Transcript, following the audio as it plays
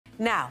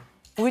Now,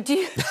 would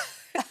you...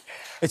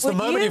 It's the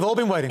moment you've all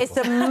been waiting for. It's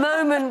the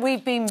moment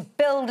we've been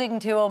building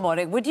to all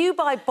morning. Would you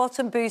buy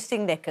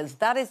bottom-boosting knickers?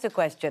 That is the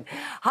question.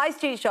 High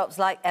street shops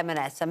like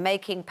M&S are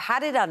making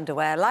padded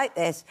underwear like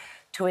this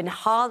to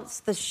enhance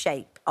the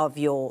shape of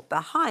your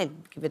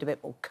behind. Give it a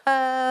bit more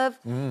curve,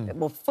 a bit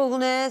more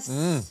fullness.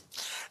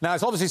 Now,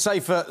 it's obviously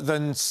safer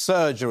than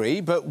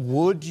surgery, but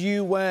would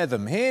you wear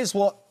them? Here's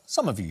what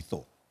some of you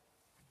thought.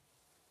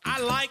 I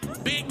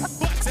like big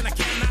butts and I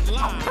cannot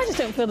lie. I just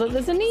don't feel that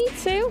there's a need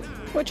to.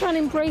 We're trying to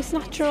embrace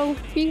natural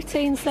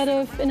beauty instead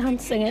of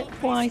enhancing it.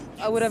 Why?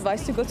 I would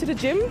advise to go to the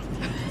gym,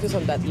 do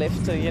some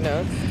deadlift, you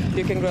know,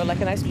 you can grow like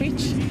a nice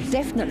peach.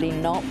 Definitely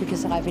not,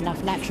 because I have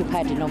enough natural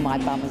padding on my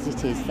bum as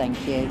it is,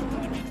 thank you.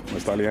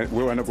 Most likely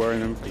we'll end up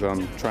wearing them because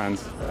I'm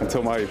trans.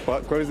 Until my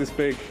butt grows this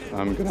big,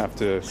 I'm going to have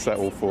to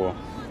settle for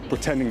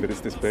pretending that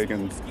it's this big,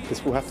 and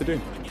this will have to do.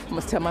 I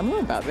must tell my mum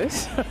about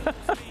this.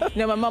 You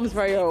know, my mum's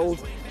very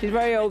old. She's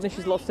very old and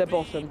she's lost her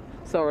bottom.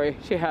 Sorry,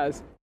 she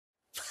has.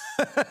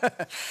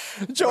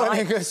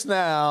 Joining us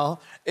now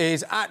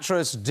is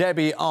actress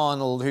Debbie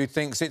Arnold, who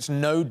thinks it's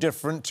no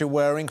different to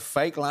wearing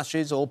fake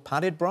lashes or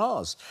padded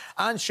bras,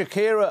 and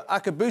Shakira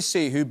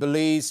Akabusi, who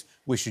believes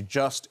we should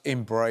just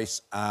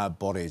embrace our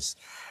bodies.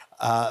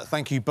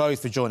 Thank you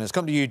both for joining us.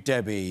 Come to you,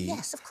 Debbie.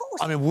 Yes, of course.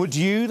 I mean, would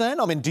you then?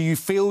 I mean, do you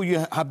feel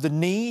you have the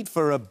need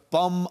for a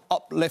bum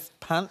uplift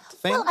pant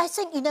thing? Well, I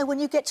think, you know, when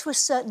you get to a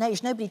certain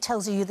age, nobody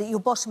tells you that your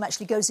bottom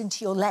actually goes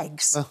into your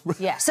legs.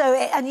 Yeah. So,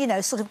 and, you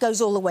know, sort of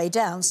goes all the way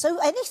down. So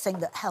anything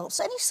that helps,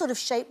 any sort of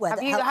shapewear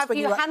that helps... Have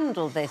you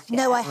handled this yet?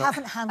 No, I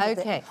haven't handled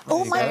it. OK.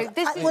 All my...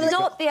 This is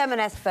not the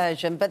M&S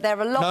version, but there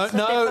are lots of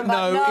different...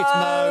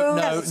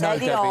 No,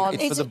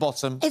 Debbie, it's for the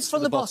bottom. It's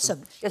from the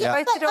bottom. You're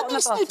supposed to do it on the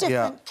It's no bottom.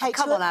 different, Kate.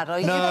 Come on,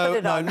 Adol,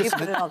 you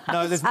put it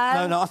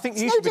on. No, I think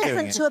you should be doing it. It's no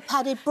different to a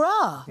padded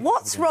bra.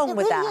 What's wrong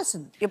with that? It really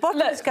isn't. Your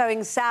bottom's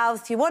going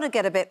south, you want to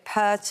get a bit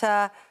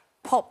perter,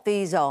 pop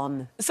these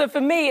on. So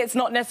for me, it's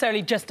not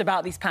necessarily just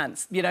about these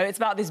pants, you know, it's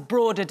about this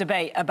broader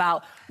debate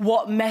about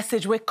what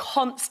message we're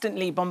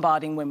constantly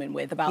bombarding women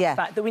with, about the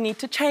fact that we need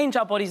to change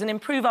our bodies and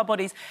improve our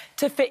bodies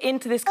to fit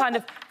into this kind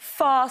of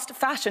fast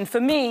fashion.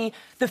 For me,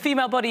 the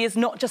female body is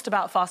not just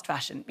about fast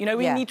fashion. You know,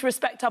 we need to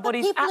respect our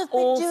bodies at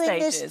all stages. People have been doing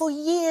this for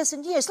years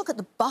and years. Look at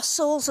the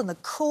bustles and the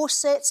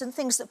corsets and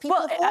things that people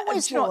have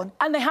always worn.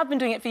 And they have been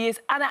doing it for years,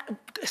 and at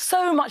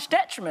so much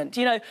detriment,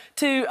 you know,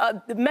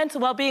 to mental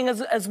well-being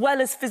as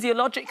well as physiologically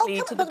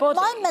to the body.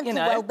 My mental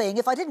well-being,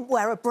 if I didn't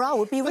wear a bra,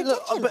 would be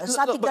ridiculous.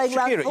 I'd be going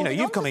around Shakira, you know,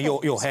 you've come in,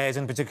 your hair's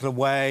in a particular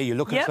way, you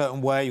look a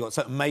certain way, you've got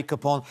certain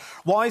makeup on.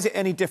 Why is it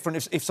any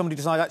different if somebody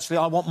decides, actually,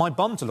 I want my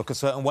bum to look a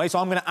certain way, so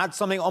I'm going to add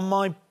something on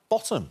my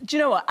bottom? Do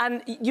you know what?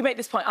 And you make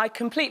this point. I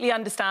completely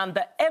understand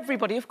that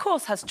everybody, of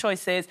course, has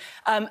choices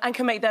and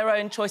can make their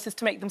own choices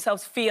to make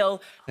themselves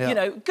feel, you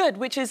know, good,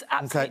 which is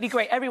absolutely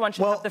great. Everyone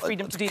should have the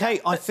freedom to do that.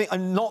 Kate, I think,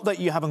 not that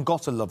you haven't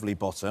got a lovely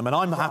bottom, and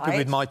I'm happy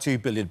with my 2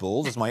 billiard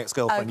balls, as my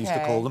ex-girlfriend used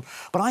to call them,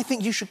 but I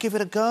think you should give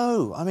it a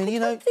go. I mean, you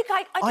know...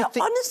 I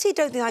honestly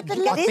don't think I could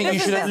get I think you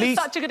should at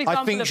least... Such a good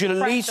example I think you should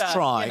at least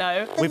try. You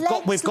know? We've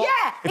got...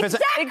 Yeah,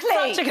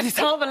 exactly! Such a good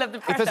example of the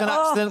pressure. If there's an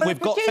accident, we've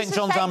got St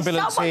John's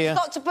ambulance here. Someone's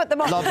got to put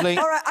them on. Lovely.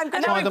 All right, I'm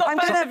going to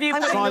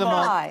try them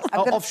on.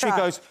 Off she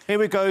goes. Here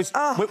we goes.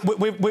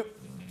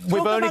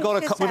 We've only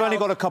got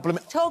a couple of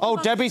minutes. Oh,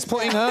 Debbie's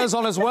putting hers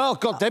on as well.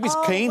 God, Debbie's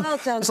keen. Well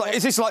done.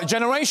 Is this like a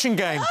generation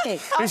game?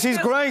 This is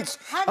great.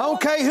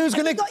 OK, who's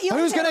going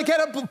to get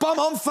a bum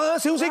on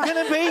first? Who's it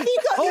going to be? Have you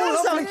got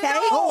yours on,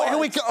 Kate? Oh, here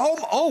we go.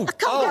 I can't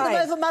get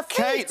them over my feet.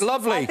 Kate,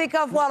 lovely. I think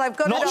I've got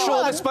it on. Not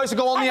sure they're supposed to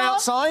go on the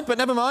outside, but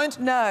never mind.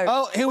 No.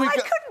 Oh, here we go. I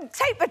couldn't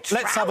take the trousers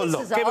Let's have a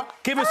look.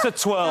 off. Give us a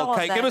twirl,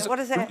 Kate. Give us. What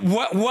is it?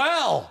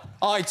 Well,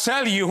 I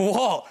tell you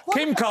what.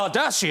 Kim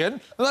Kardashian.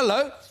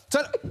 Hello.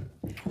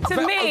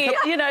 To me,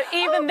 you know,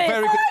 even this...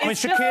 Very good. I mean,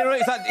 Shakira,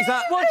 is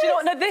that... Well, do you know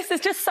what? No, this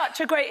is just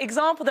such a great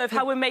example, though, of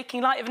how we're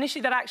making light of an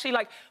issue that actually,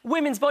 like,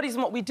 women's bodies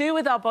and what we do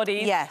with our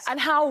bodies and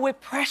how we're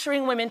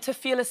pressuring women to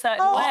feel a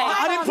certain way.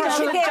 I didn't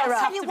pressure them. I'll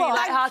tell you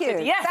what. Thank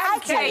you. Yes, I'll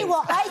tell you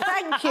what.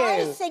 Thank you.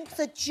 I think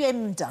the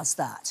gym does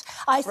that.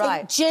 I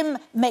think gym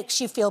makes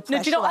you feel pressurised.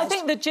 No, do you know, I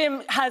think the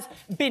gym has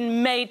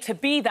been made to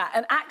be that,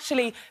 and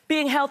actually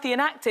being healthy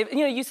and active, you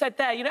know, you said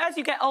there, you know, as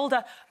you get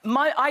older,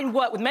 I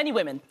work with many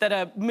women that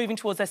are moving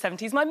towards their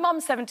 70s. My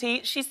mum's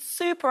 70, she's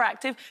super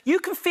active. You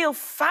can feel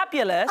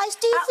fabulous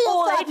at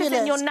all ages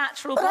in your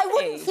natural body. But I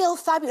wouldn't feel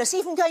fabulous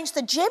even going to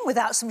the gym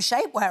without some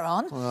shapewear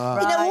on. You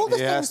know, all the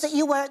things that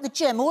you wear at the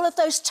gym, all of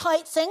those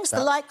tight things, the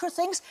lycra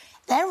things,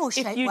 they're all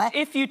shapewear.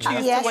 If you choose to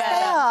wear Yes, they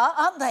are,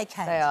 aren't they,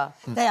 Kate? They are.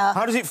 They are.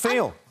 How does it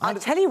feel? I'll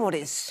tell you what,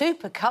 it's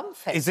super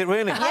comfy. Is it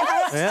really? I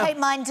like to take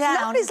mine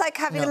down. It's like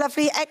having a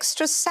lovely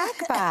extra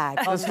sack bag.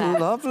 That's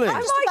lovely.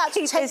 I'm just about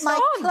to take my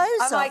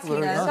clothes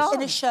off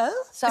in a show.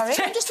 Sorry?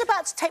 I'm just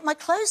about to take my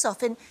clothes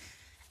off in...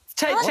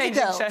 Changing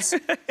show. Yes.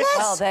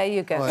 Well, there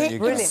you go.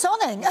 It's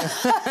sonning.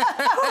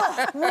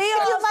 We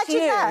asked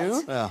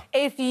you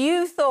if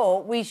you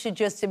thought we should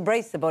just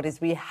embrace the bodies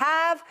we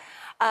have.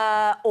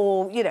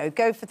 or, you know,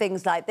 go for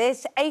things like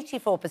this.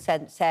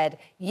 84% said,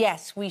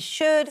 yes, we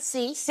should.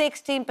 See?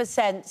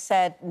 16%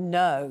 said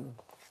no.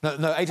 No,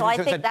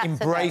 80% said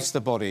embrace the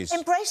bodies.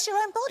 Embrace your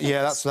own bodies.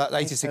 Yeah, that's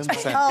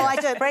 86%. Oh, I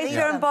don't embrace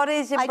your own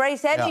bodies,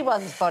 embrace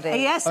anyone's body.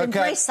 Yes, Okay.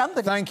 embrace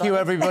somebody's Thank body. you,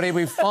 everybody.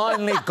 We've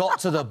finally got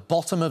to the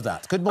bottom of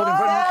that. Good Morning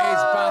Britain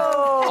is back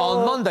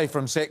on Monday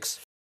from 6.